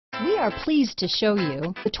We are pleased to show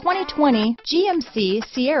you the 2020 GMC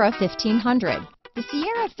Sierra 1500. The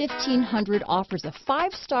Sierra 1500 offers a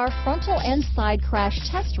 5-star frontal and side crash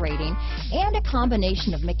test rating and a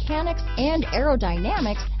combination of mechanics and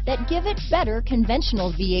aerodynamics that give it better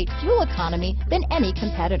conventional V8 fuel economy than any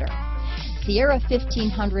competitor. Sierra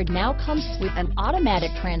 1500 now comes with an automatic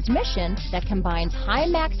transmission that combines high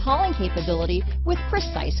max hauling capability with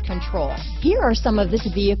precise control. Here are some of this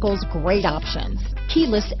vehicle's great options: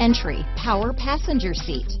 keyless entry, power passenger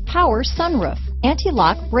seat, power sunroof,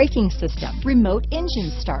 anti-lock braking system, remote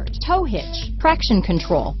engine start, tow hitch, traction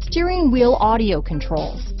control, steering wheel audio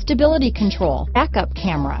controls, stability control, backup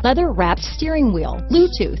camera, leather-wrapped steering wheel,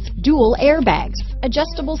 Bluetooth, dual airbags,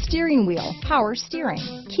 adjustable steering wheel, power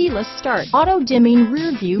steering, keyless start, auto-dimming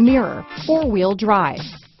rear view mirror, 4-wheel drive,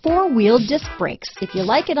 4-wheel disc brakes. If you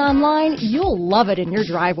like it online, you'll love it in your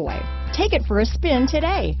driveway. Take it for a spin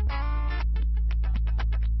today.